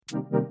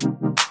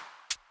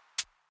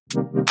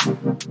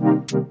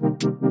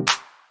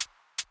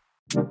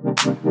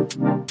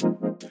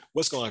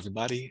What's going on,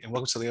 everybody, and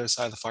welcome to the Other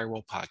Side of the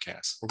Firewall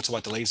podcast, where we talk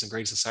about the latest and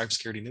greatest in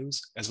cybersecurity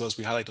news, as well as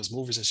we highlight those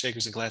movers and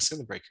shakers and glass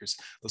ceiling breakers,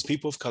 those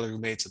people of color who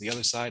made it to the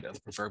other side of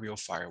the proverbial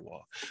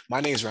firewall.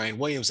 My name is Ryan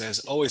Williams, and as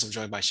always, I'm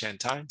joined by Shannon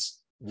Tynes.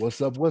 What's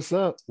up? What's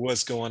up?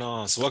 What's going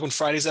on? So welcome to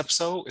Friday's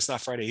episode. It's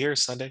not Friday here,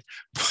 it's Sunday.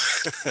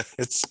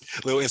 It's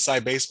a little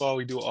inside baseball.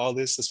 We do all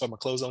this. That's why my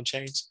clothes don't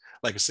change.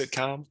 Like a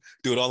sitcom,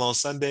 do it all on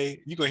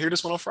Sunday. You're going to hear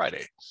this one on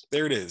Friday.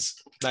 There it is.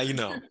 Now you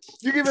know.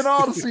 You're giving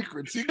all the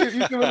secrets. You're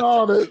giving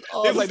all the...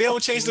 They're like, they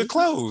don't change their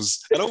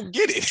clothes. I don't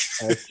get it.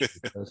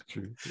 That's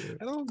true. Yeah.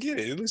 I don't get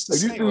it. It looks the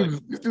same.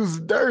 These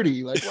dudes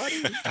dirty. Like, why do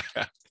you...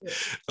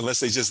 Unless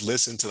they just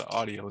listen to the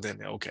audio,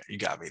 then okay, you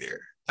got me there.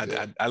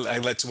 I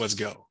let too much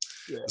go.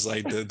 Yeah. It's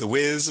like the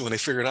Wiz when they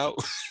figure it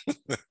out.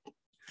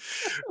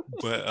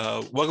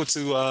 But welcome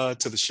to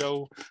the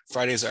show.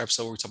 Friday is our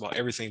episode where we talk about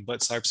everything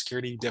but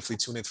cybersecurity. Definitely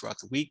tune in throughout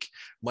the week.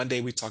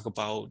 Monday we talk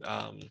about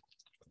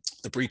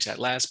the breach at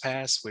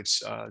LastPass,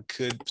 which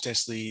could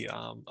potentially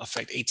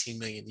affect 18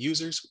 million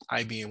users,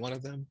 I being one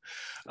of them.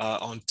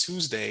 On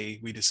Tuesday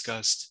we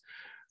discussed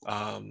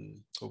what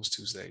was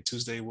Tuesday?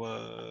 Tuesday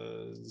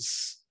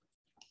was,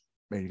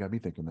 man, you got me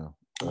thinking now.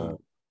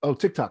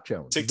 TikTok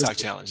challenge. TikTok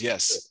challenge,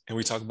 yes. And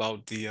we talk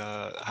about the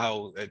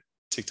how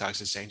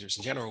TikTok is dangerous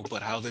in general,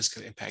 but how this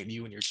could impact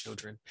you and your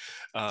children,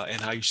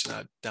 and how you should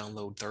not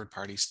download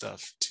third-party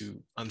stuff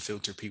to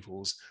unfilter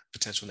people's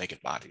potential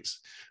naked bodies.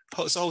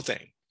 It's the whole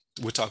thing.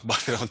 We'll talk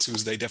about it on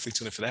Tuesday. Definitely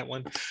tune in for that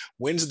one.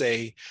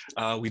 Wednesday,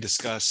 we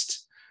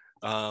discussed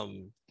how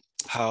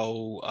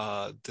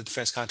the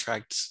defense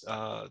contract,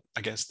 I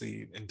guess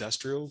the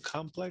industrial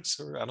complex,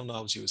 or I don't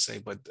know what you would say,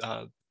 but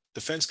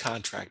defense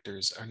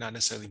contractors are not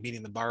necessarily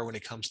meeting the bar when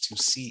it comes to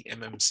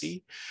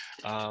CMMC.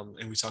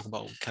 And we talk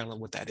about kind of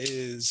what that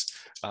is,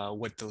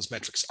 what those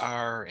metrics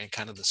are, and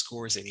kind of the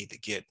scores they need to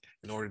get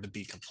in order to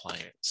be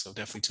compliant. So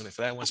definitely tune in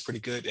for that. One's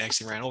pretty good. It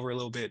actually ran over a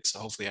little bit. So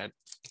hopefully I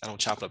don't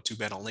chop it up too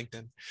bad on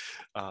LinkedIn.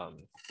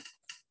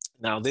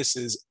 Now this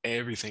is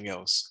everything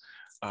else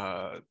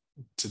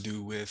to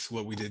do with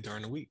what we did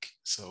during the week.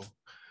 So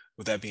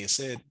with that being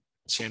said,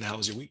 Shannon, how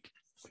was your week?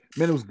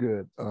 Man, it was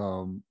good.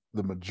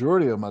 The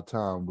majority of my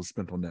time was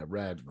spent on that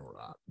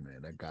Ragnarok,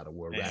 man. That God of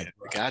War Ragnarok.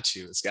 It got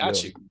you. It's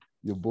got you.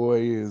 Your boy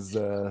is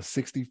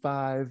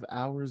 65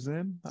 hours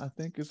in, I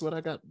think is what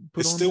I got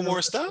put on. Still there.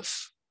 More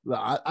stuff?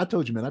 I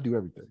told you, man, I do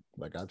everything.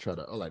 Like I try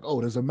to,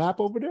 there's a map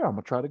over there. I'm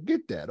going to try to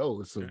get that. Oh,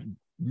 it's a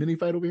mini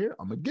fight over here.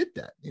 I'm going to get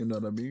that. You know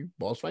what I mean?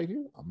 Boss fight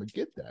here. I'm going to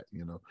get that.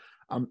 You know,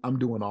 I'm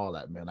doing all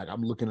that, man. Like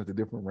I'm looking at the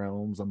different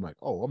realms. I'm like,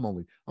 oh, I'm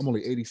only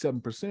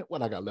 87%.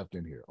 What I got left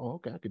in here? Oh,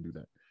 okay. I can do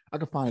that. I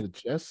could find a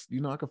chest,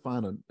 you know, I could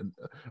find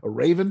a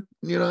raven,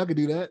 you know, I could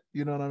do that,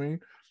 you know what I mean?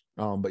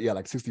 But yeah,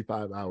 like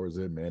 65 hours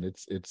in, man,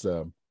 it's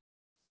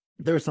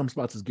there are some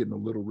spots it's getting a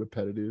little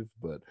repetitive,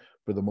 but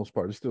for the most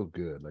part, it's still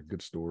good, like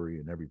good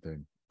story and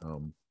everything.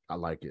 I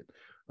like it.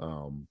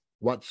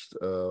 Watched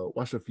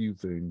a few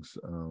things,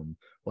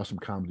 watched some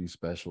comedy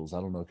specials. I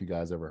don't know if you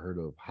guys ever heard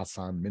of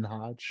Hassan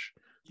Minhaj.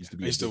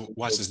 I used to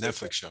watch his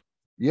Netflix show.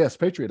 Yes,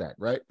 Patriot Act,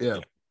 right? Yeah.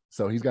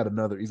 So he's got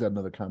another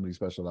comedy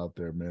special out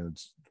there, man.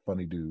 It's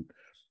funny dude.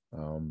 I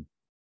don't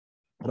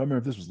remember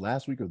if this was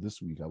last week or this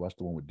week. I watched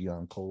the one with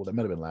Dion Cole. That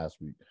might have been last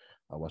week.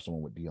 I watched the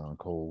one with Dion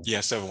Cole. Yeah,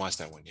 I still haven't watched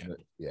that one yet.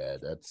 Yeah,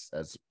 that's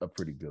a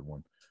pretty good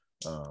one.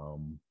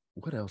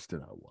 What else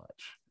did I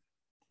watch?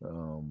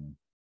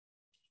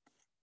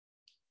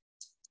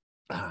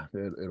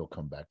 It'll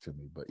come back to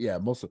me. But yeah,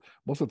 most of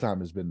the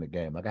time it's been the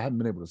game. Like I haven't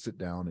been able to sit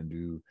down and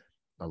do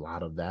a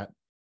lot of that.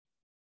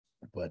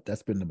 But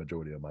that's been the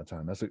majority of my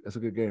time. That's a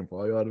good game for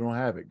all y'all that don't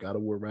have it. God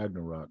of War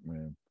Ragnarok,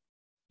 man.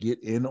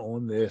 Get in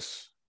on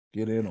this.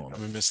 Get in on it.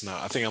 I've been missing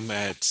out. I think I'm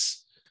at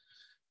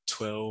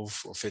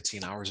 12 or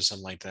 15 hours or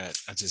something like that.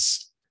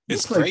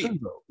 It's great.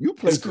 You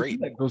play great. You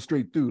like go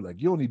straight through. Like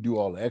you only do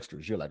all the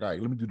extras. You're like, all right,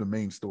 let me do the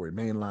main story,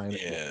 main line.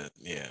 Yeah.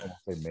 I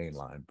won't say main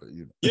line, but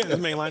you know. Yeah,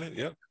 main line it.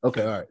 Yeah.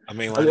 Okay, all right. I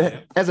main line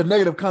it. Has a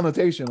negative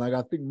connotation. Like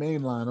I think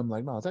main line. I'm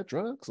like, no, is that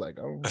drugs? Like,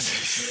 oh,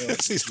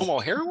 see some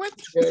more heroin.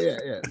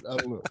 Yeah. I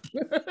don't know.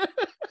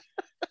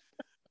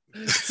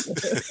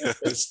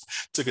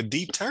 Took a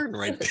deep turn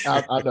right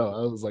there. I know.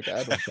 I was like,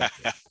 I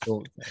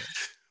don't.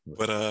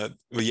 But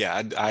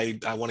yeah,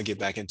 I want to get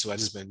back into it. I've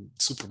just been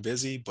super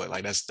busy, but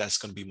like that's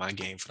going to be my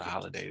game for the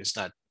holiday. There's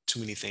not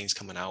too many things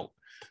coming out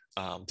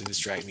to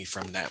distract me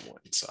from that one.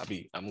 So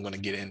I'm going to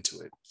get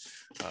into it.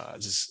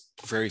 Just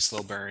very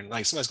slow burn.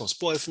 Like somebody's going to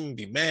spoil it for me,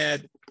 be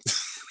mad.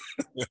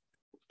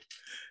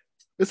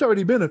 It's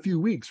already been a few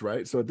weeks,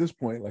 right? So at this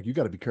point, like you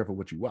got to be careful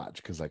what you watch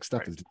because like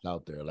stuff is just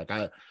out there. Like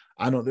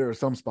I know there are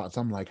some spots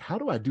I'm like, how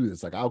do I do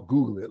this? Like I'll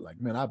Google it.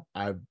 Like, man,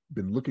 I've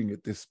been looking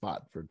at this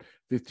spot for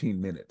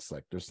 15 minutes.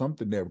 Like there's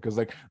something there because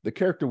like the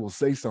character will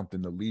say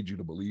something to lead you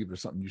to believe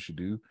there's something you should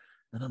do.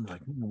 And I'm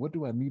like, what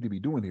do I need to be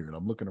doing here? And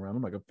I'm looking around.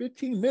 I'm like,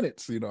 15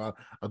 minutes, you know,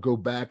 I'll go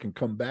back and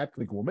come back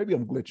thinking, well, maybe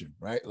I'm glitching,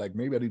 right? Like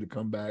maybe I need to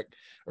come back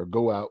or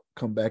go out,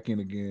 come back in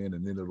again,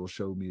 and then it'll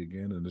show me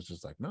again. And it's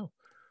just like, no,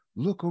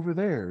 look over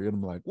there. And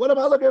I'm like, what am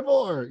I looking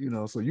for?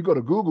 So you go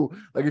to Google,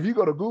 like if you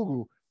go to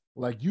Google,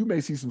 like you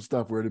may see some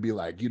stuff where it'd be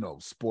like,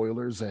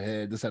 spoilers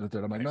ahead, this, that, and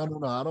third. I'm like, no, no,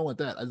 no, I don't want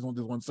that. I just want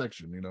this one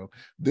section,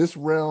 this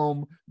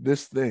realm,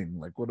 this thing.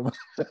 Like, what am I?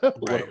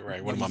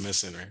 Right. What am I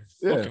missing? Right.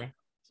 Yeah. Okay.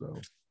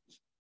 So,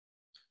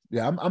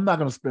 yeah, I'm not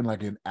gonna spend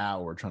like an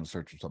hour trying to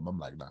search for something. I'm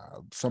like,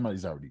 nah,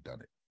 somebody's already done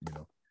it.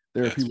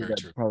 There are people that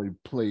true. probably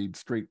played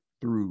straight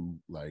through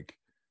like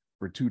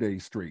for 2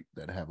 days straight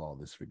that have all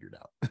this figured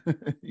out.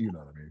 You know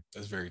what I mean?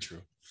 That's very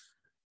true.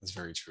 That's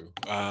very true.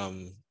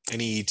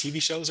 Any TV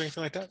shows or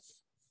anything like that?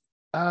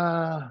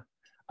 I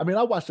mean,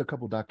 I watched a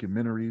couple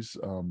documentaries.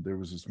 There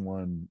was this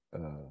one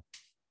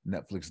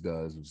Netflix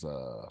does.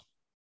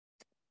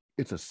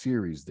 It's a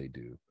series they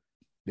do.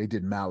 They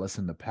did Malice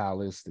in the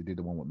Palace. They did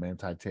the one with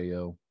Manti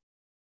Te'o.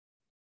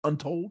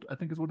 Untold, I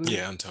think is what it is.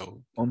 Yeah,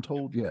 Untold.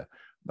 Untold, yeah.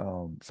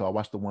 So I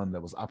watched the one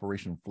that was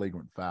Operation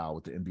Flagrant Foul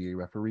with the NBA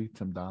referee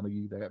Tim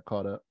Donaghy that got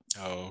caught up.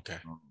 Oh, okay.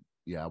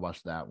 Yeah, I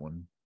watched that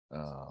one.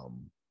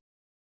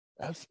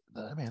 That's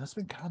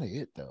been kind of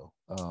it though.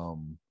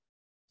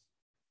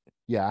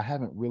 Yeah, I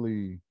haven't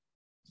really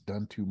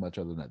done too much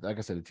other than that. Like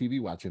I said, the TV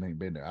watching ain't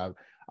been there.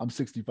 I'm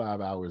 65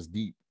 hours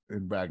deep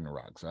in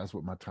Ragnarok, so that's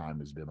what my time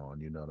has been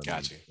on. You know what I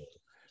mean? Gotcha.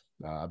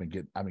 So, I've been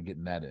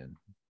getting that in.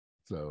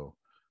 So,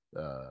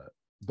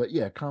 but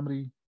yeah,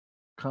 comedy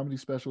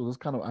specials.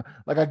 It's kind of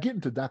like I get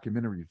into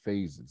documentary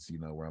phases,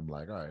 where I'm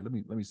like, all right, let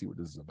me see what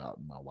this is about,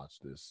 and I'll watch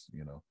this.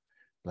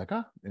 Like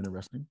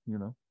interesting.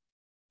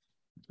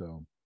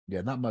 So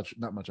yeah, not much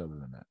other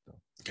than that though.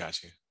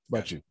 Gotcha.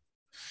 But you?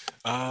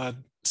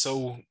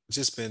 So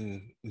just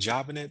been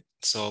jobbing it.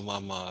 So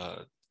I'm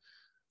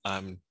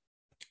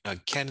a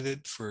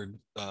candidate for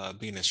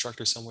being an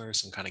instructor somewhere,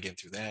 so I'm kind of getting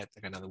through that. I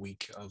got another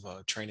week of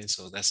training,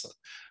 so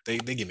they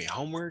give me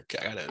homework.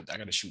 I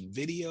gotta shoot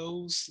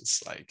videos.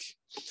 It's like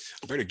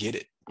I better get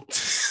it.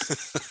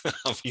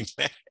 I'll be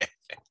mad.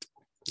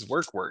 It's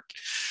work.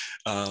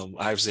 I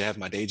obviously have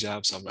my day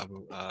job, so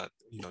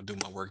I'm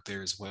doing my work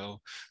there as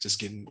well. Just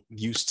getting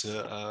used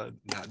to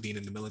not being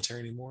in the military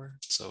anymore.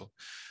 So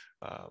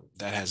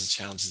that has its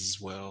challenges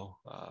as well.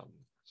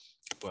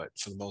 But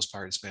for the most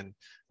part, it's been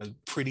a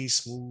pretty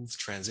smooth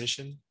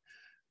transition.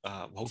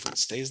 Hopefully it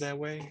stays that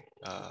way.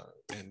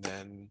 And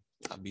then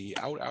I'll be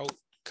out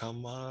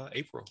come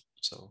April.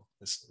 So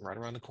it's right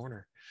around the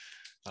corner.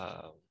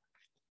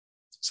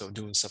 So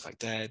doing stuff like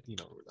that,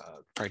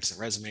 practicing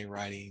resume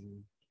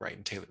writing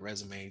tailored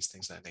resumes,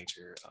 things of that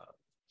nature.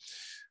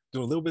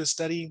 Doing a little bit of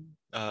study.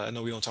 I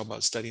know we don't talk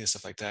about study and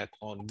stuff like that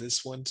on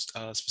this one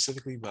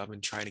specifically, but I've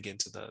been trying to get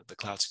into the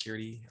cloud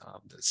security,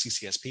 the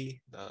CCSP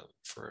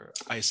for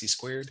ISC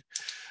squared.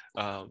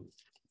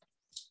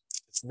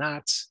 It's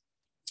not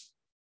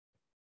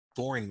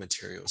boring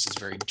materials. It's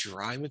very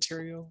dry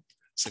material.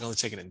 It's like only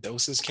taking in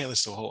doses. Can't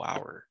listen to a whole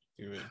hour.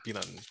 You be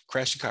done,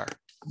 crash your car.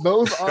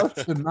 Those are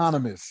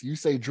synonymous. You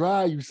say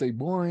dry, you say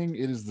boring.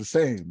 It is the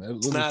same.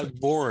 It's not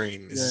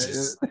boring. It's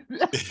just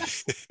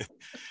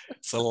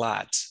it's a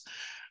lot.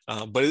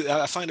 But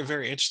I find it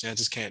very interesting. I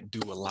just can't do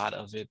a lot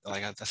of it.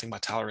 Like I think my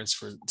tolerance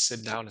for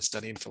sitting down and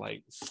studying for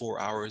like 4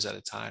 hours at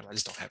a time, I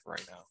just don't have it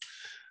right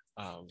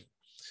now.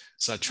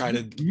 So I try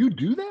to. You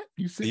do that?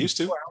 You used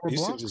to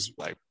just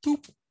like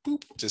boop,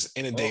 just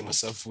inundate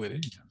myself with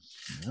it.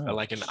 Yeah.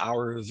 Like an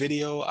hour of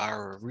video,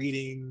 hour of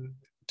reading,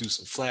 do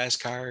some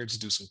flashcards,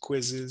 do some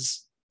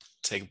quizzes,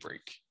 take a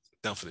break,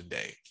 done for the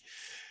day.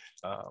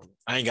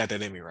 I ain't got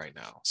that in me right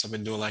now. So I've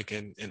been doing like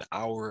an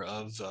hour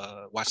of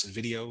watching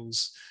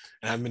videos,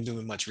 and I haven't been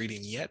doing much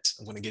reading yet.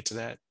 I'm going to get to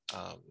that.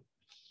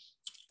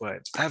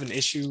 But I have an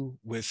issue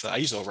with, I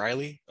use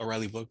O'Reilly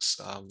Books.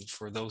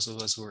 For those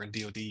of us who are in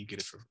DoD, you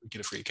get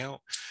a free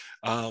account.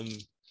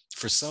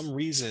 For some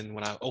reason,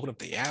 when I open up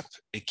the app,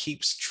 it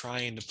keeps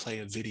trying to play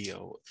a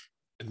video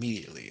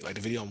immediately. Like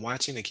the video I'm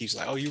watching, it keeps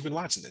like, oh, you've been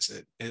watching this.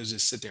 It'll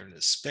just sit there and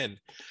just spin.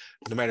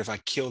 No matter if I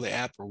kill the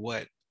app or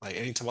what, like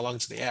anytime I log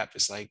into the app,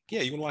 it's like,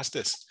 yeah, you can watch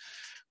this,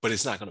 but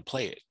it's not going to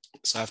play it.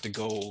 So I have to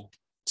go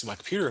to my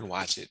computer and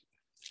watch it.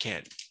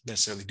 Can't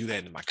necessarily do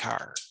that in my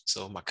car.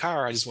 So in my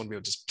car, I just want to be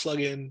able to just plug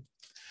in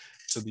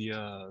to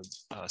the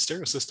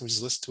stereo system,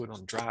 just listen to it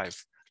on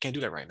drive. I can't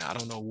do that right now. I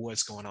don't know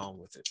what's going on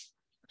with it.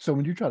 So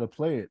when you try to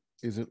play it,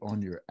 is it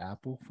on your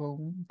Apple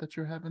phone that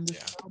you're having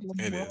this problem?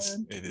 It is.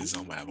 It is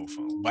on my Apple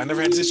phone. But I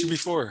never had this issue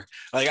before.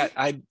 Like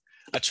I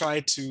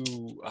tried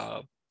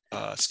to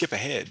skip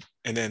ahead,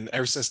 and then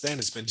ever since then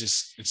it's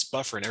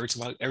buffering.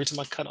 Every time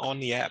I cut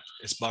on the app,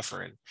 it's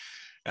buffering.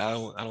 I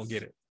don't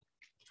get it.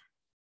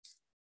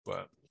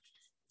 But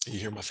you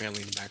hear my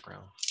family in the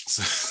background.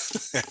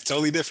 So,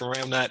 totally different,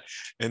 right? I'm not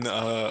in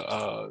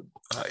an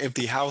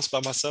empty house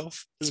by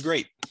myself. It's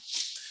great.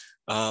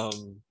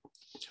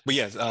 But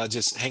yeah,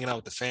 just hanging out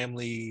with the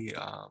family.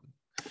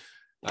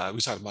 We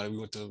talked about it. We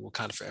went to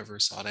Wakanda Forever,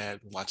 saw that.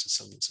 Watching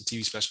some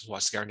TV specials.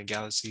 Watched the Guardian of the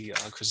Galaxy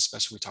Christmas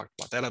special. We talked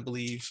about that, I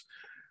believe.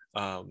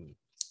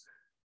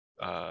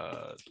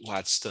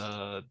 Watched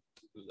the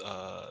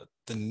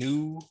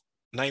new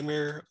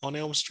Nightmare on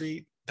Elm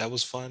Street. That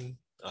was fun.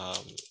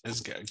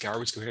 It's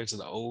garbage compared to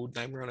the old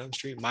Nightmare on Elm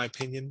Street, in my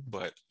opinion,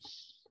 but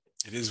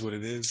it is what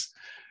it is.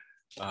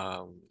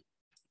 Trying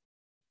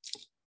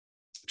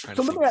So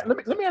to let think.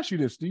 me let me ask you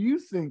this: do you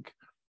think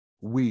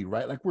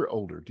right, like we're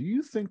older, do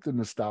you think the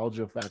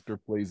nostalgia factor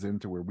plays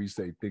into where we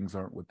say things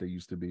aren't what they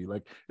used to be?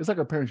 Like it's like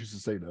our parents used to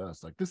say to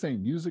us, like this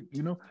ain't music,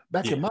 you know.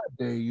 Back Yeah, in my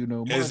day, you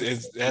know,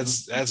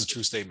 that's a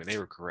true statement. They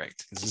were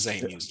correct. This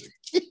ain't music.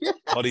 yeah.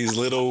 All these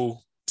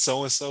little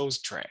so and so's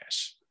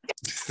trash.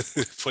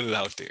 Put it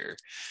out there.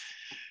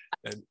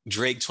 And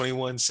Drake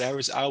 21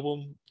 Savage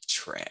album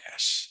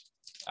trash.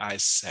 I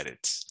said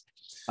it.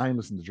 I ain't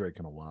listened to Drake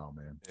in a while,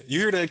 man. You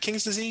hear the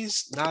King's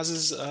Disease,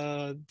 Nas's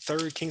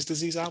third King's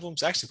Disease album?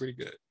 It's actually pretty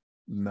good.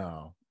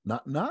 No,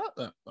 not.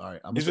 All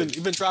right,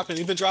 You've been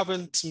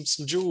dropping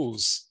some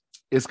jewels.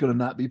 It's gonna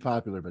not be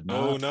popular, but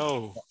Oh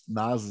no,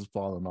 Nas is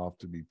falling off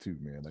to me too,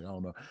 man. Like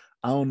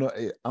I don't know.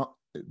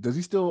 Does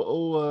he still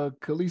owe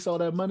Khalees all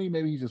that money?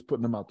 Maybe he's just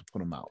putting them out to put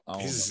them out.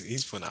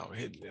 He's putting out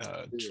hit,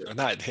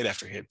 not hit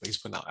after hit, but he's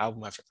putting out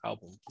album after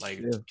album. Like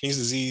King's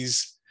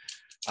Disease.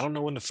 I don't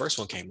know when the first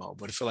one came out,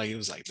 but I feel like it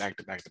was like back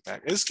to back to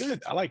back. It's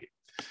good. I like it.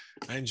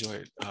 I enjoy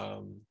it.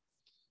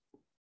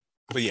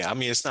 But yeah, I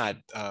mean, it's not.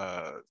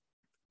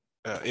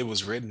 It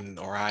was written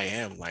or I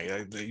am like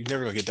you're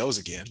never gonna get those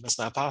again. That's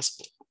not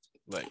possible.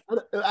 Like,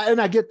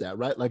 and I get that,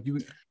 right? Like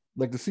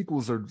the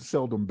sequels are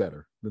seldom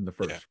better than the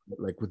first,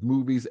 like with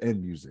movies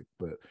and music.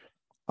 But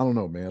I don't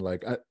know, man.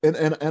 Like,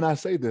 and I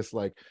say this,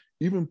 like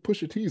even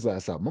Pusha T's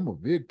last album, I'm a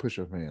big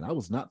Pusha fan. I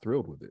was not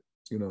thrilled with it.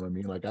 You know what I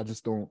mean? Like, I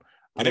just don't.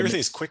 And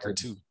everything's quicker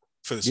too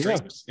for the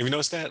streams. If you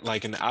notice that,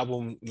 like an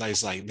album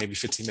is like maybe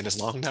 15 minutes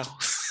long now.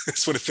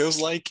 That's what it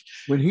feels like.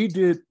 When he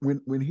did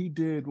what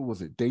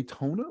was it,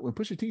 Daytona? When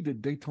Pusha T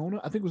did Daytona,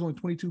 I think it was only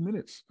 22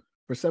 minutes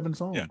for 7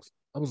 songs. Yeah.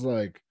 I was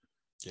like,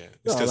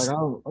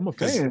 I'm a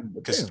fan.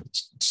 Because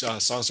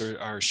songs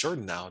are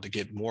shortened now to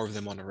get more of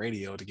them on the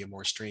radio to get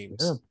more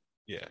streams.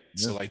 Yeah.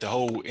 So like the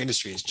whole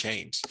industry has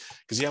changed.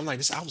 Because I'm like,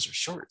 these albums are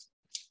short.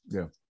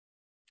 Yeah.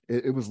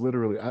 It was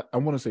literally, I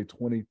want to say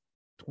 22.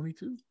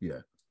 Yeah.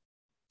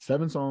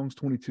 7 songs,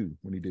 22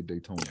 when he did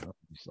Daytona. I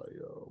was like,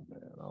 oh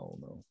man, I don't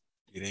know.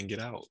 He didn't get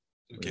out.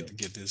 Get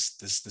the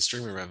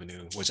streaming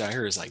revenue, which I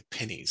hear is like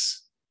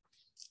pennies.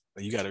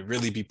 But you got to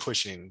really be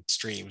pushing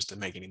streams to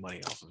make any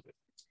money off of it.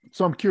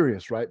 So I'm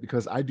curious, right?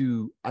 Because I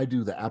do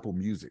the Apple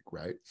Music,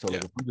 right? So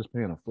like if I'm just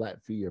paying a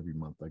flat fee every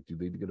month, like do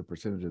they get a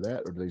percentage of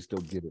that, or do they still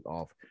get it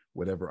off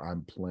whatever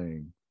I'm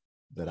playing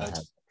that I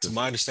have? To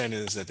my understanding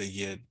is that they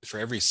get for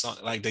every song,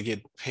 like they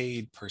get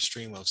paid per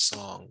stream of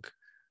song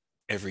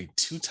every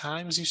 2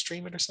 times you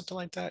stream it or something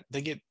like that.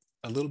 They get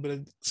a little bit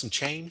of some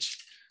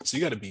change. So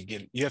you got to be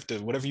getting, you have to,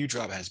 whatever you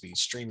drop has to be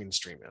streaming.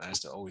 It has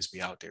to always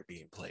be out there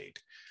being played.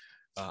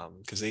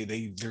 Because they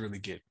literally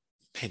get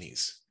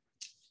pennies.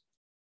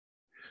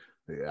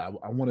 Yeah,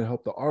 I want to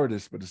help the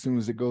artist, but as soon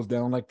as it goes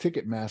down like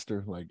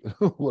Ticketmaster, like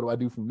what do I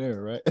do from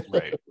there, right?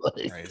 Right,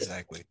 right,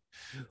 exactly.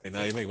 And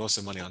now you make most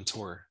of the money on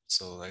tour,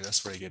 so like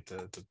that's where they get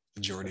the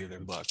majority of their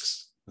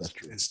bucks. That's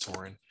true. Is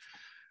touring.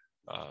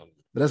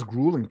 But that's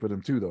grueling for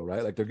them too, though,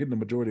 right? Like they're getting the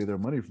majority of their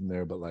money from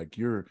there, but like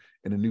you're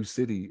in a new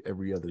city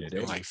every other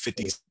day, like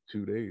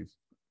 52 days.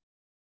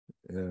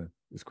 Yeah,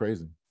 it's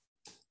crazy.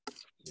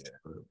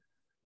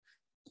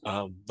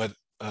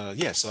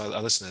 Yeah. So I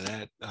listened to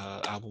that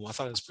album. I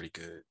thought it was pretty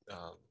good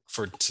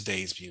for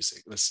today's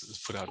music.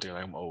 Let's put out there.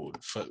 I'm old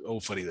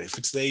funny day.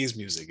 For today's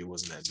music, it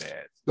wasn't that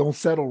bad. Don't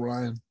settle,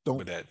 Ryan.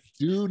 Do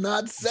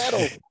not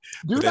settle.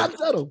 Do not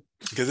settle.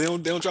 Because they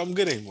don't drop them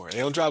good anymore. They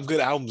don't drop good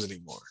albums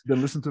anymore.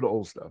 Then listen to the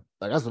old stuff.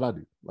 Like that's what I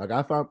do. Like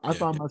I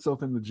found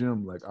myself in the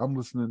gym. Like I'm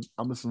listening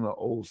to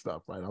old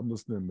stuff. Right. I'm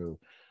listening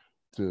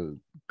to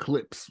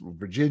Clips,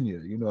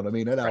 Virginia, you know what I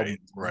mean? That album,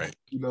 right.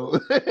 You know,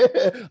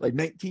 like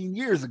 19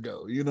 years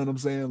ago, you know what I'm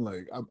saying?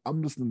 Like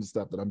I'm listening to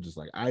stuff that I'm just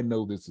like, I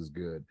know this is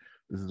good.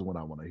 This is what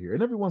I want to hear.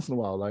 And every once in a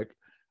while, like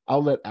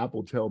I'll let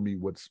Apple tell me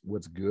what's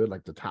good,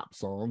 like the top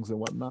songs and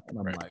whatnot. And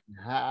I'm like,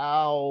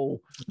 how?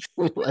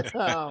 Like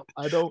how?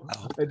 I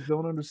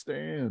don't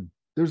understand.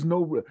 There's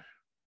no.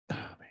 Oh,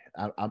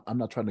 man, I'm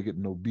not trying to get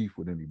no beef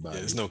with anybody.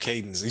 There's no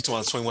cadence. Each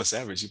one's 21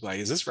 Savage. You're like,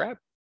 is this rap?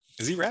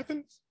 Is he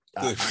rapping?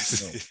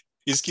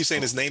 You just keep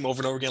saying his name over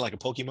and over again like a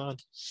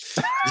Pokemon.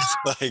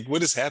 It's like,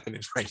 what is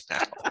happening right now?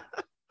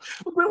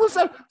 What's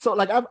that? So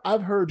like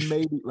I've heard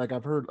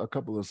a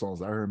couple of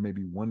songs. I heard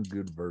maybe one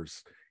good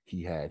verse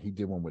he had. He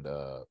did one with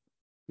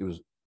it was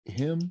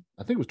him.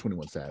 I think it was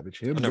 21 Savage.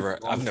 Him.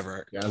 I've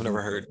never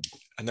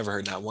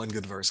heard not one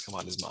good verse come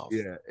out of his mouth.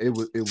 Yeah,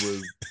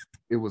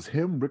 it was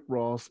him, Rick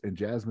Ross, and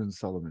Jasmine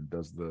Sullivan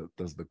does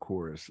the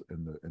chorus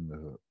in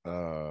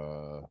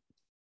the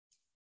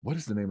what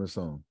is the name of the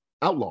song?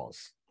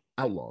 Outlaws.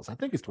 I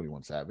think it's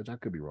 21 Savage. I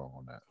could be wrong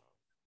on that.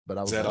 But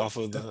I was off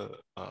of the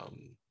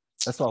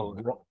that's all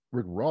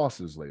Rick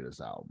Ross's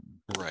latest album.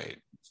 Right.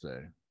 Say.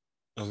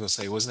 I was gonna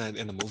say, wasn't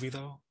that in the movie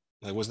though?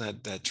 Like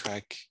wasn't that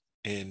track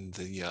in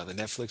the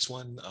Netflix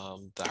one,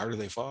 The Harder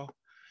They Fall?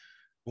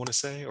 I want to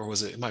say, or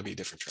was it might be a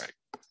different track.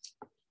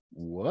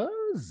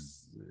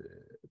 Was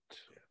it?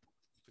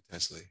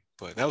 Potentially.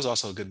 But that was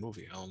also a good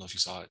movie. I don't know if you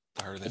saw it.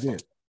 I heard of I that.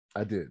 did.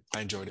 I did.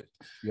 I enjoyed it.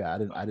 Yeah,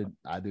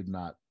 I did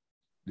not.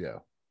 Yeah.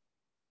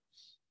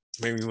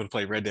 Maybe we want to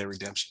play Red Dead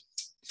Redemption.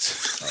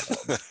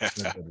 Red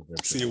Dead Redemption.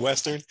 See a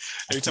Western?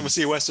 Every time I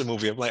see a Western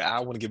movie, I'm like, I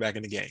want to get back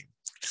in the game.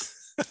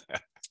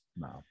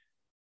 No,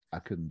 I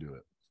couldn't do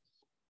it.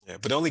 Yeah,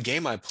 but the only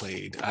game I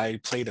played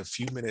a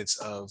few minutes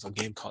of a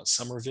game called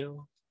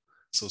Somerville.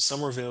 So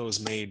Somerville is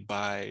made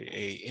by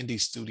a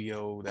indie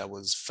studio that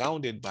was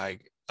founded by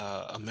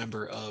a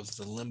member of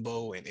the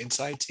Limbo and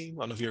Inside team.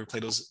 I don't know if you ever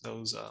played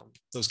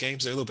those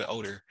games. They're a little bit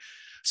older.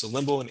 So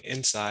Limbo and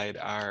Inside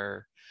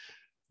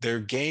they're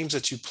games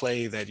that you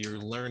play that you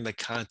learn the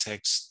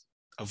context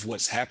of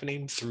what's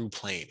happening through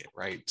playing it,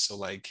 right? So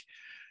like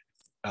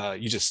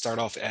you just start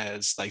off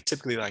as like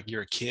typically like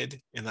you're a kid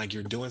and like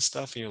you're doing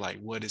stuff and you're like,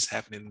 what is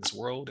happening in this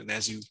world? And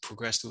as you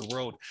progress through the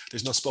world,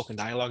 there's no spoken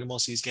dialogue in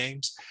most of these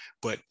games,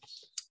 but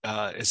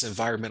it's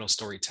environmental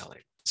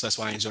storytelling. So that's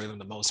why I enjoy them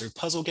the most. They're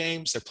puzzle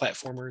games, they're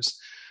platformers,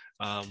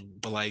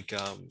 but like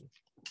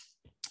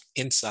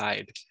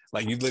Inside,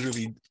 like you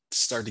literally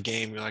start the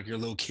game, you're like your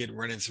little kid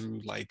running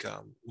through like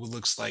what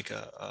looks like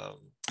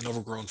an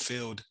overgrown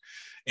field,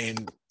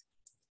 and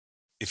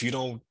if you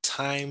don't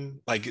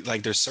time like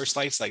there's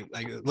searchlights, like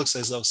it looks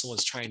as though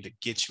someone's trying to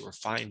get you or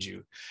find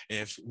you, and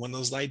if one of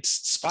those lights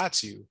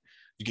spots you,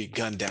 you get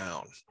gunned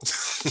down.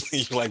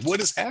 You're like,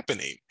 what is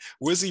happening?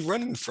 Where's he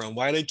running from?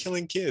 Why are they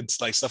killing kids?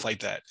 Like stuff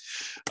like that.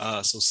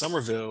 So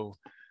Somerville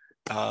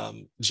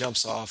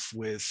jumps off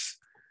with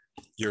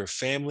your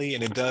family,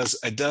 and it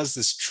does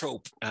this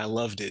trope, and I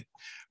loved it,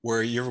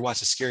 where you ever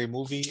watch a scary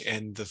movie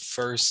and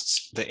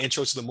the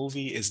intro to the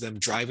movie is them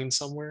driving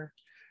somewhere.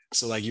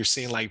 So like you're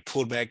seeing like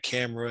pulled back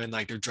camera and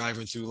like they're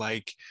driving through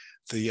like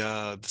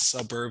the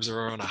suburbs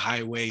or on a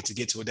highway to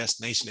get to a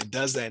destination. It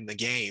does that in the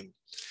game.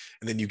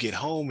 And then you get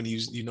home and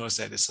you notice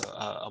that it's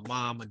a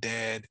mom, a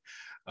dad,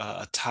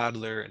 a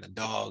toddler, and a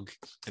dog,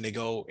 and they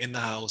go in the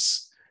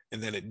house,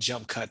 and then it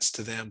jump cuts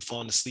to them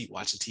falling asleep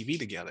watching TV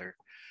together.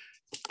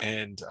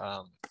 And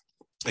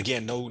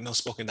again, no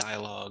spoken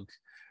dialogue,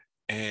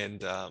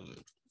 and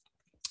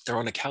they're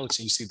on the couch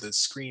and you see the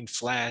screen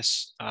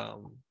flash,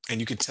 and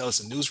you can tell it's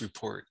a news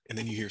report, and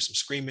then you hear some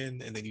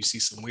screaming, and then you see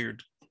some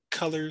weird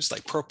colors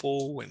like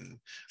purple and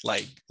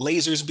like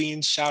lasers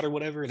being shot or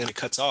whatever, and then it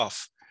cuts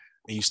off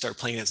and you start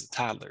playing as a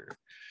toddler.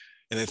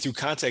 And then through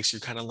context, you're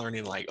kind of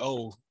learning like,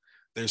 oh,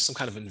 there's some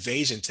kind of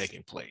invasion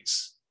taking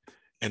place.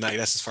 And like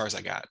that's as far as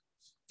I got.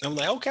 And I'm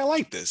like, okay, I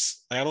like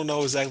this. Like, I don't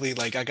know exactly,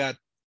 like I got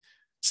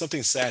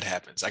something sad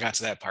happens. I got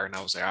to that part and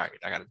I was like, all right,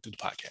 I got to do the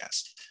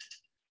podcast.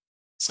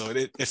 So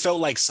it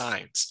felt like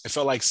signs. It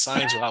felt like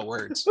signs without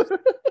words.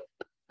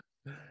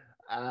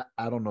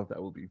 I don't know if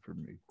that will be for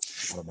me.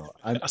 I don't know.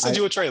 I'll send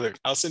you a trailer.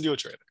 I'll send you a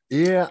trailer.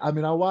 Yeah, I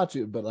mean, I'll watch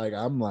it, but like,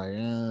 I'm like,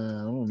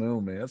 I don't know,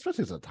 man.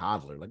 Especially as a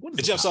toddler. Like, what is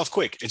it jumps off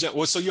quick.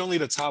 So you only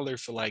need a toddler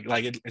for like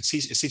it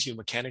teaches you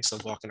mechanics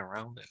of walking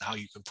around and how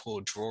you can pull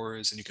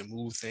drawers and you can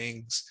move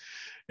things.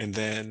 And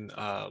then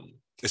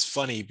it's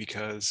funny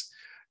because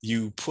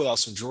you pull out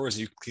some drawers,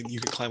 you can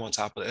climb on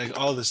top of it. Like,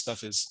 all of this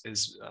stuff is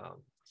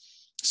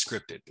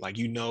scripted. Like,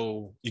 you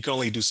can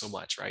only do so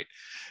much, right?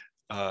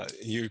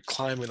 You're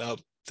climbing up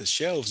the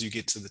shelves, you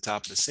get to the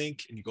top of the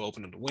sink and you go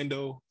open the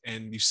window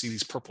and you see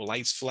these purple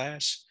lights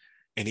flash,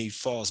 and he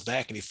falls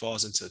back and he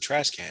falls into a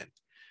trash can.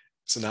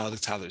 So now the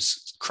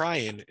toddler's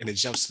crying and it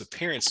jumps to the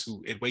parents,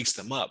 who it wakes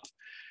them up.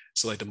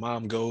 So like the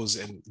mom goes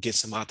and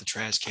gets him out the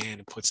trash can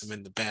and puts him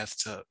in the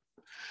bathtub.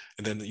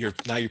 And then you're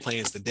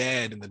playing as the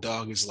dad, and the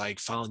dog is like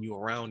following you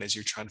around as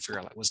you're trying to figure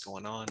out like what's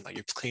going on. Like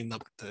you're cleaning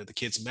up the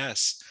kid's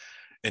mess.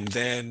 And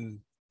then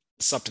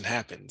something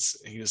happens.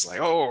 And he was like,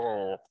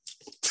 oh.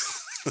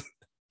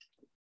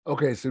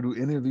 Okay, so do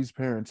any of these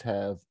parents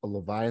have a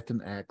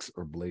Leviathan axe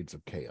or Blades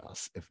of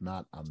Chaos? If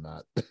not, I'm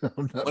not.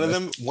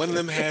 One of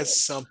them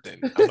has something.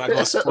 I'm not going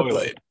to spoil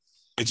it.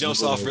 It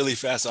jumps off really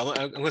fast. I'm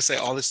going to say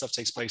all this stuff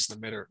takes place in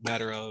the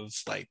matter of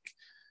like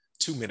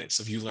 2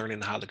 minutes of you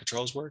learning how the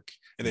controls work,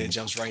 and then it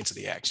jumps right into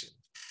the action.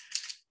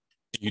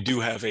 You do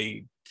have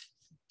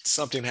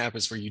something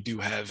happens where you do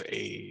have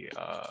a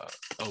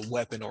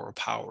weapon or a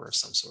power of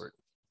some sort.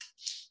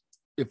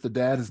 If the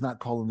dad is not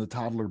calling the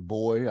toddler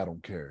boy, I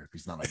don't care. If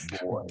he's not like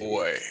boy.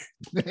 Boy.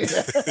 Like,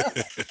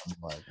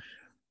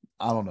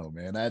 I don't know,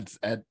 man.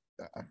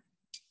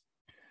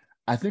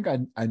 I think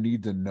I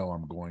need to know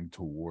I'm going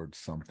towards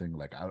something.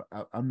 Like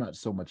I'm not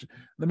so much,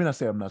 let me not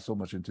say I'm not so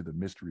much into the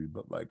mystery,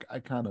 but like I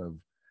kind of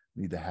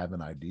need to have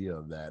an idea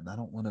of that. And I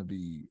don't want to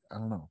be, I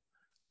don't know.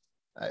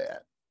 I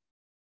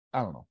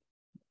don't know.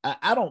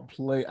 I don't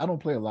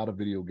play a lot of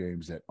video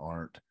games that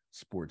aren't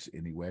sports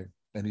anyway.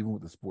 And even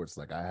with the sports,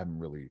 like I haven't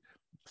really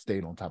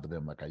stayed on top of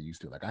them like I used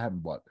to. Like I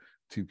haven't bought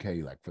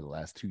 2K like for the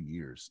last 2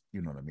 years.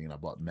 You know what I mean? I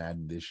bought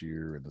Madden this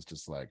year, and it's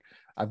just like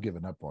I've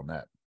given up on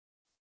that.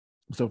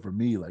 So for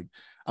me, like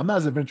I'm not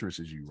as adventurous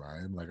as you,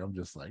 Ryan. Like I'm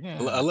just like,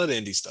 I love the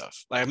indie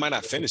stuff. Like I might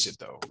not finish it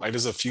though. Like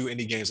there's a few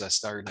indie games I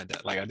started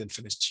and I didn't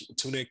finish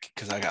Tunic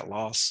because I got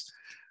lost.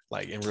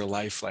 Like in real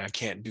life, like I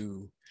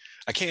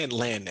can't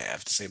land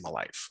nav to save my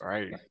life. All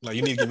right. Like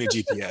you need to give me a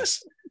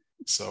GPS.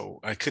 So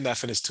I could not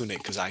finish Tunic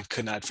because I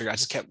could not figure. I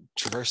just kept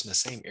traversing the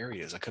same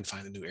areas. I couldn't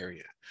find a new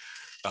area.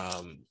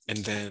 And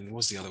then what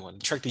was the other one?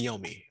 Trek to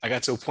Yomi. I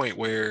got to a point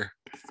where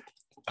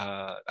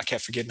I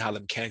kept forgetting how the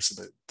mechanics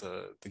of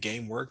the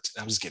game worked.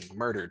 I was getting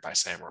murdered by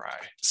samurai.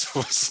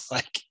 So it's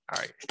like, all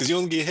right, because you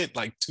only get hit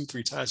like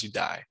 2-3 times, you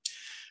die.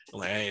 I'm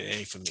like, it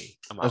ain't for me.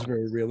 I'm That's out.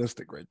 very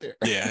realistic right there.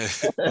 Yeah,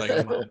 like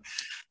I'm out.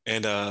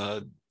 And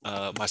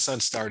my son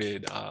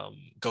started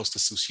Ghost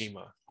of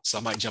Tsushima, so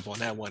I might jump on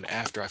that one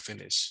after I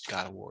finish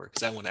God of War,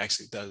 because that one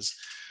actually does.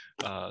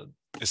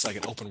 It's like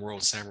an open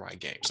world samurai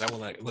game, so that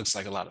one like looks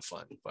like a lot of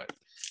fun, but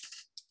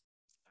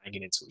I didn't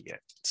get into it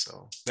yet.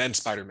 So then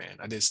Spider-Man,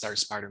 I did start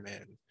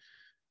Spider-Man,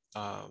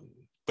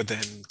 but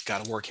then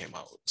God of War came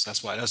out, so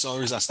that's the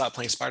only reason I stopped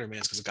playing Spider-Man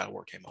is because God of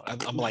War came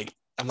out. I'm like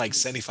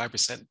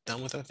 75%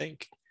 done with it, I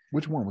think.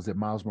 Which one was it?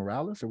 Miles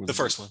Morales or was The it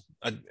first one,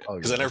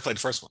 because I never played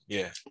the first one.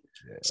 Yeah,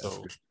 yeah,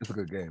 so it's a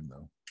good game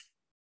though.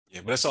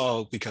 yeah, but that's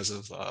all because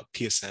of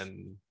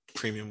PSN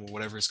Premium or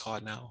whatever it's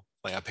called now.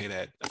 Like I pay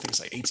that, I think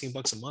it's like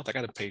 $18 a month. I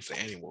got to pay for the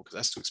annual because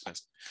that's too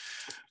expensive.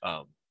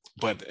 Um,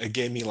 but it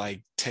gave me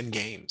like 10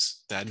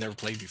 games that I'd never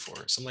played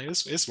before. So I'm like,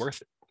 it's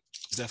worth it.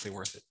 It's definitely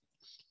worth it.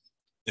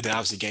 And then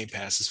obviously Game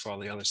Pass is for all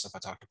the other stuff I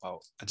talked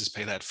about. I just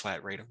pay that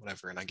flat rate or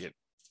whatever, and I get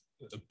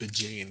a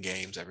bajillion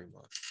games every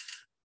month.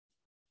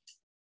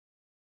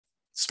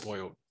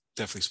 Spoiled,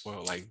 definitely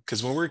spoiled. Like,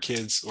 because when we were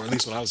kids, or at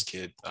least when I was a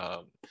kid,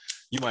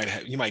 you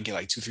might get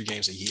like 2-3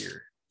 games a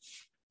year.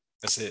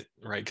 That's it,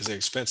 right? Because they're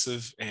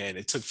expensive, and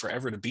it took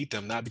forever to beat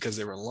them, not because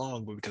they were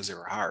long, but because they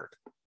were hard.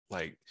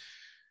 Like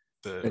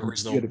the And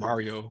original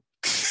Mario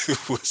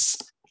was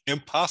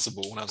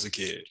impossible when I was a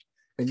kid.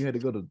 and you had to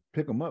go to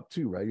pick them up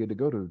too, right? You had to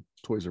go to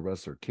Toys R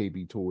Us or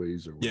KB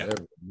Toys or Yeah,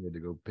 whatever. You had to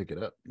go pick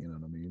it up. You know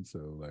what I mean? So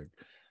like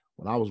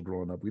when I was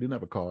growing up, we didn't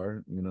have a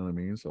car. You know what I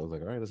mean? So I was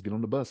like, all right, let's get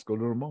on the bus, go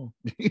to the mall.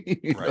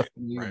 You know right, what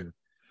I mean? right.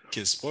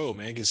 Gets spoiled,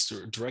 man. Gets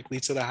directly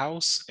to the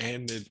house,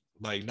 and it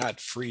like not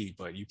free,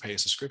 but you pay a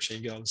subscription,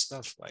 you get all the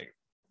stuff. Like,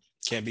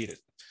 can't beat it.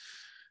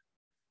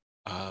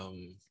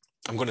 I'm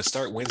going to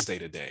start Wednesday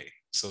today,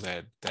 so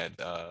that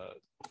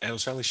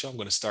Adam's Family Show. I'm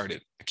going to start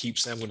it. I keep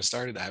saying I'm going to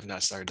start it. I have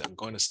not started it. I'm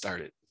going to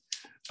start it.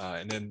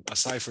 And then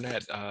aside from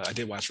that, I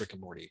did watch Rick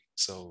and Morty.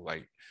 So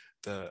like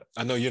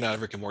I know you're not a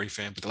Rick and Morty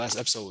fan, but the last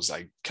episode was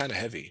like kind of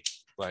heavy.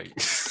 Like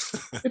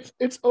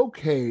it's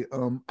okay.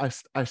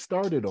 I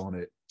started on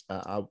it.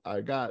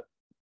 I got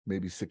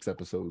maybe 6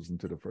 episodes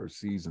into the first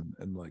season,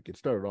 and like it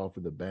started off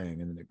with a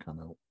bang, and then it kind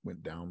of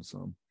went down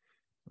some.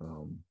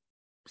 Um,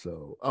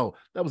 so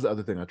that was the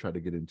other thing I tried to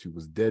get into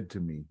was Dead to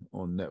Me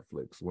on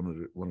Netflix. One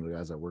of the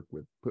guys I work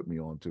with put me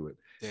onto it,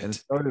 and it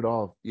started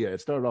off. Yeah, it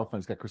started off, and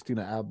it's got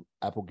Christina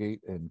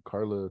Applegate and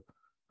Carla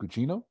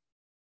Gugino,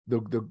 the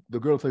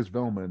girl who plays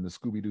Velma in the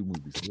Scooby Doo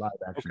movies, live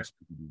action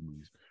Scooby Doo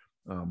movies.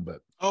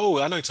 But I know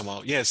you're talking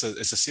about. Yeah, it's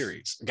a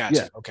series.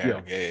 Gotcha. Okay.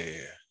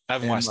 Yeah. I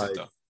haven't watched it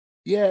though.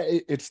 Yeah,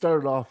 it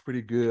started off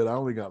pretty good. I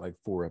only got like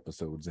 4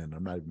 episodes in.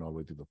 I'm not even all the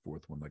way through the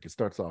 4th one. Like it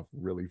starts off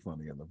really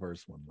funny in the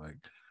first one, like,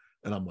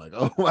 and I'm like,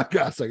 oh my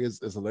gosh, like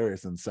it's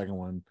hilarious. And the second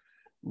one,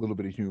 a little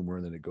bit of humor,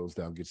 and then it goes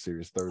down, gets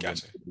serious. Third one,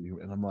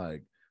 and I'm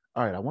like,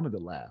 all right, I wanted to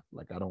laugh.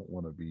 Like I don't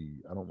want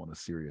a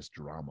serious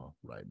drama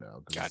right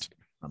now because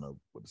I know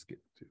what it's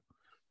getting to.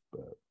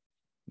 But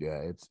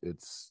yeah,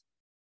 it's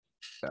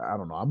I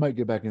don't know. I might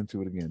get back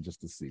into it again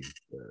just to see,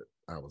 but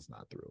I was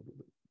not thrilled with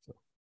it. So.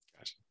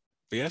 Gotcha.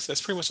 But yes,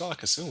 that's pretty much all I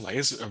consume. Like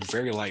it's a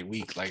very light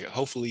week. Like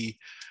hopefully,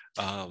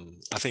 I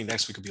think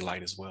next week will be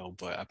light as well.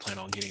 But I plan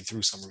on getting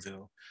through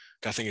Somerville.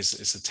 I think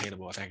it's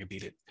attainable. I think I can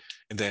beat it,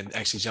 and then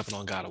actually jumping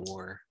on God of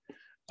War,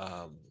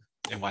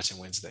 and watching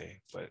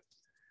Wednesday. But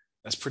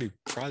that's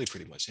probably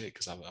pretty much it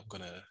because I'm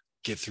gonna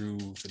get through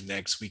the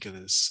next week of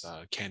this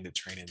candidate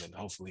training and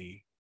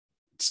hopefully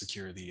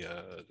secure the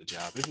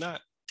job. If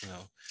not,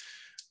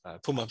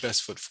 put my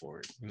best foot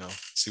forward.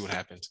 See what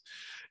happens,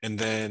 and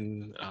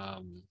then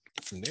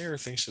from there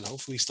things should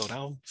hopefully slow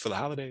down for the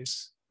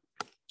holidays.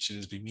 Should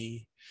just be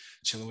me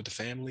chilling with the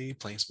family,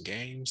 playing some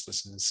games,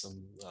 listening to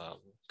some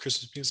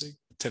Christmas music.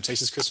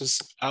 Temptations Christmas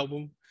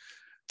album,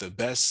 the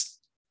best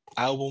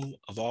album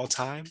of all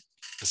time.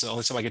 It's the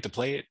only time I get to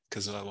play it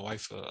because my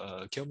wife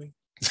kill me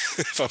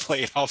if I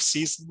play it off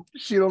season.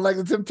 She don't like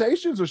the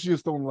Temptations, or she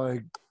just don't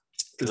like.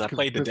 Because I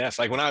played to death.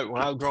 Like when I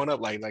was growing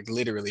up, like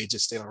literally, it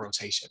just stayed on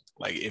rotation.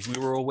 Like if we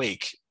were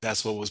awake,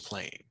 that's what was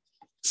playing.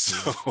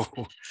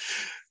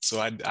 So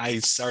I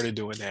started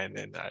doing that,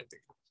 and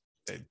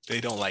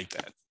they don't like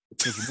that.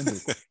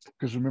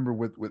 Because remember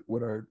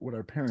what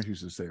our parents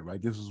used to say,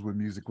 right? This was when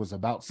music was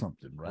about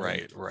something,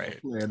 right? Right.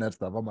 And that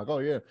stuff. I'm like, oh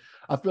yeah,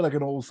 I feel like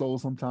an old soul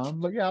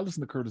sometimes. Like, yeah, I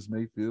listen to Curtis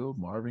Mayfield,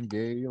 Marvin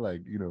Gaye,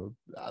 like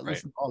I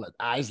listen to all that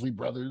Isley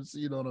Brothers.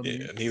 You know what I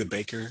mean? Anita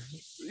Baker.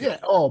 Yeah.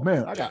 Oh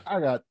man, I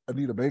got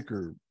Anita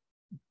Baker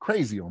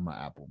crazy on my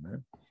Apple,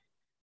 man.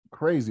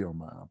 Crazy on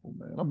my Apple,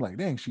 man. I'm like,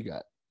 dang, she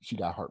got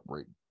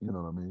heartbreak. You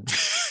know what I mean?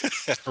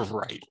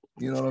 Right.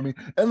 You know what I mean?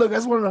 And look,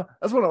 that's one of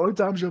the only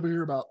times you'll ever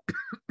hear about.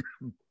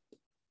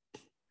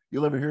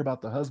 You'll ever hear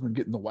about the husband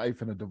getting the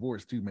wife in a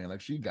divorce too, man.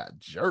 Like she got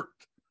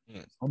jerked.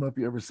 I don't know if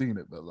you ever seen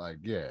it, but like,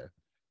 yeah,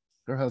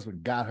 her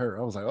husband got her.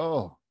 I was like,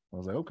 oh, I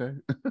was like, okay.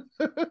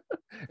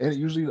 And it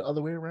usually the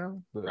other way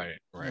around, but Right,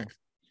 right.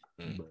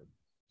 but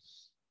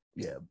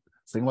yeah,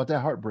 sing about that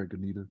heartbreak,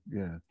 Anita.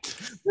 Yeah.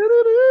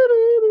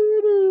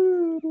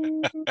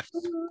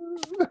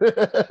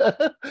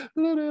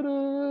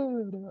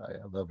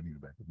 I love Anita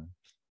back then.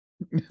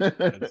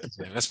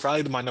 That's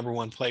probably my number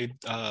one played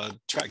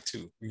track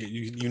too.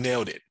 You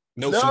nailed it.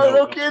 Note for No, note.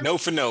 no kidding.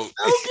 Note for note.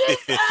 No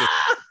kidding.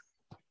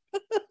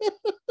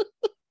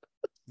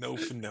 Note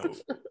for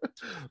note.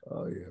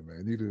 Oh yeah,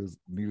 man.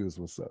 Nita's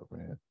what's up,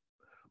 man.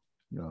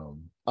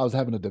 I was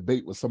having a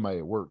debate with somebody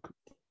at work.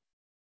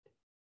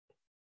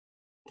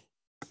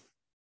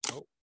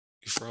 Oh,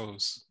 you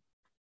froze.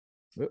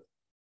 Yep.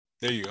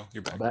 There you go.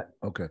 You're back. I'm back.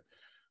 Okay.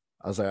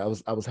 I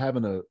was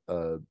having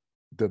a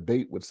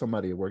debate with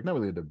somebody at work. Not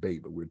really a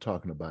debate, but we were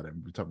talking about it.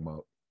 We were talking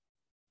about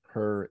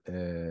her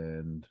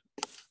and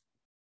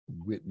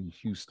Whitney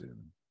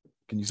Houston.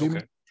 Can you see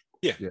me?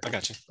 Yeah, I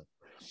got you.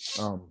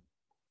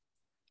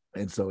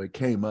 And so it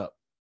came up,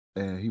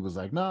 and he was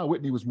like, "Nah,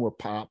 Whitney was more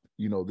pop,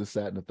 this,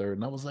 that, and the third."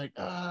 And I was like,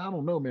 "I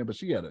don't know, man, but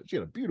she had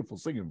a beautiful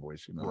singing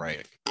voice,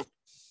 Right.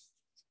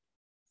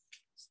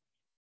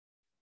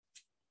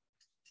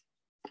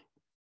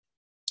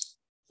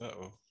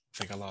 Uh-oh. I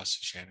think I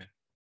lost you, Shannon.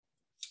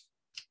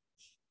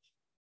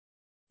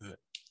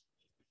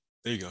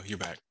 There you go. You're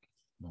back.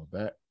 No,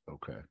 back.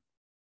 Okay.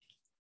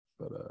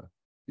 But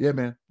yeah,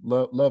 man,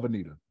 love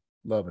Anita.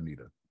 Love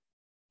Anita.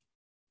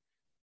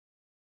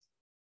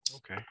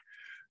 Okay.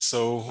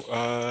 So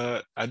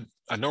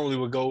I normally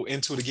would go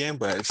into it again,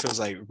 but it feels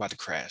like we're about to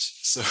crash.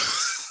 So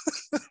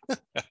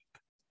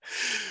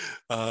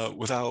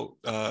without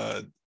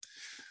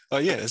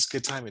yeah, it's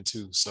good timing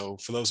too. So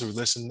for those who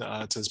listen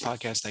to this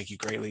podcast, thank you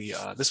greatly.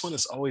 This one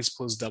is always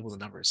supposed to double the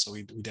numbers, so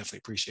we definitely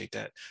appreciate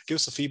that. Give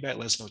us some feedback.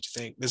 Let us know what you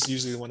think. This is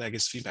usually the one that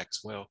gets feedback as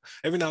well.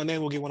 Every now and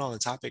then we'll get one on the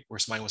topic where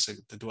somebody wants to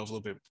delve a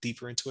little bit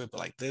deeper into it. But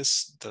like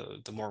this,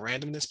 the more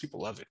randomness, people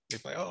love it. They're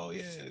like, oh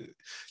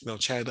yeah,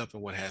 chat it up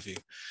and what have you.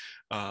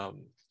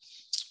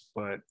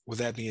 But with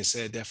that being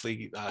said,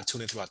 definitely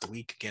tune in throughout the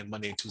week. Again,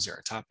 Monday and Tuesday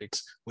are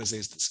topics,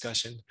 Wednesday's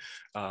discussion,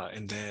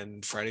 and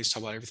then Fridays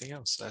talk about everything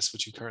else. So that's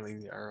what you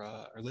currently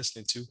are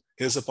listening to.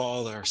 Hit us up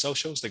all our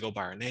socials. They go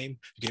by our name.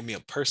 You get me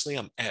up personally.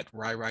 I'm at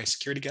RyRy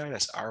Security Guy.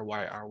 That's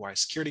RYRY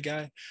Security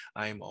Guy.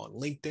 I am on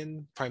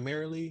LinkedIn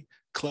primarily,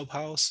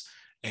 Clubhouse,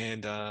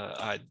 and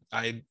I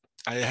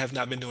have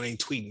not been doing any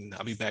tweeting.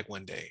 I'll be back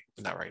one day,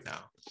 but not right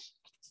now.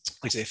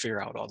 Like they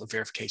figure out all the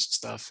verification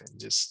stuff and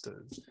just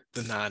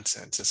the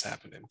nonsense that's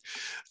happening.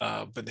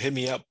 But hit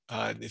me up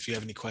if you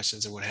have any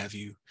questions or what have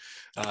you.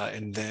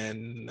 And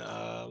then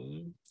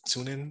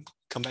tune in,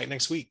 come back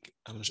next week.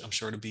 I'm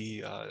sure it'll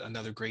be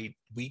another great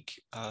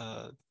week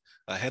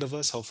ahead of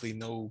us. Hopefully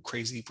no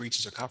crazy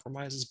breaches or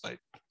compromises, but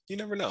you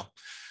never know.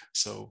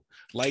 So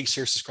like,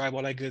 share, subscribe,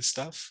 all that good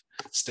stuff.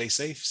 Stay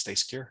safe, stay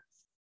secure.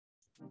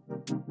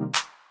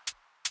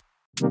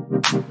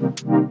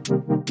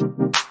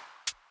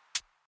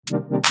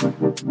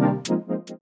 Thank you.